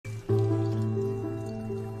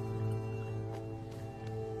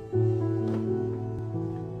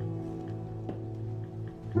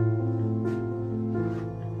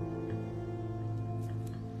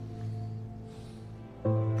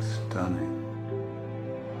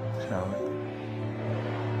Charlie.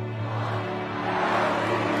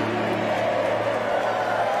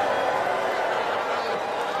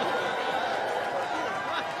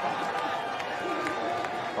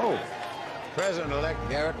 Oh, President-elect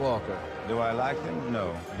Garrett Walker. Do I like him?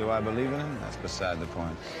 No. Do I believe in him? That's beside the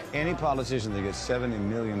point. Any politician that gets 70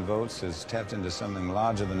 million votes has tapped into something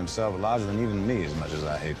larger than himself, larger than even me, as much as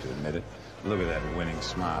I hate to admit it. Look at that winning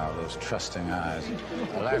smile, those trusting eyes.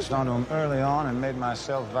 I latched onto him early on and made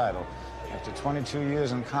myself vital. After 22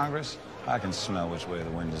 years in Congress, I can smell which way the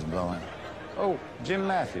wind is blowing. Oh, Jim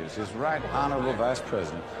Matthews, his right honorable vice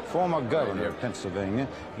president, former governor of Pennsylvania.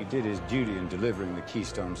 He did his duty in delivering the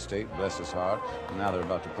Keystone State, bless his heart, and now they're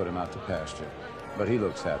about to put him out to pasture. But he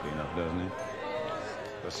looks happy enough, doesn't he?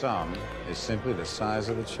 For some, it's simply the size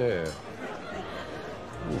of the chair.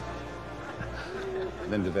 Ooh.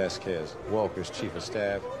 Linda Vasquez, Walker's chief of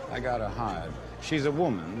staff. I got her hired. She's a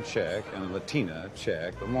woman, check, and a Latina,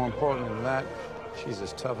 check, but more importantly than that, she's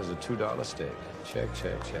as tough as a $2 steak. Check,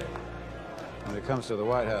 check, check. When it comes to the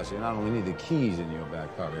White House, you not only need the keys in your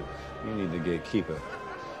back pocket, you need the gatekeeper.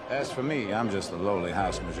 As for me, I'm just the lowly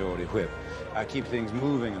House Majority Whip. I keep things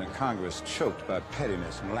moving in a Congress choked by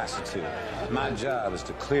pettiness and lassitude. My job is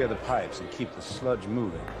to clear the pipes and keep the sludge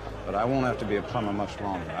moving. But I won't have to be a plumber much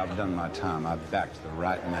longer. I've done my time. I've backed the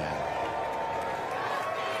right man.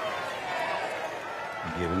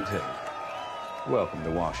 Give and take. Welcome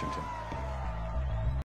to Washington.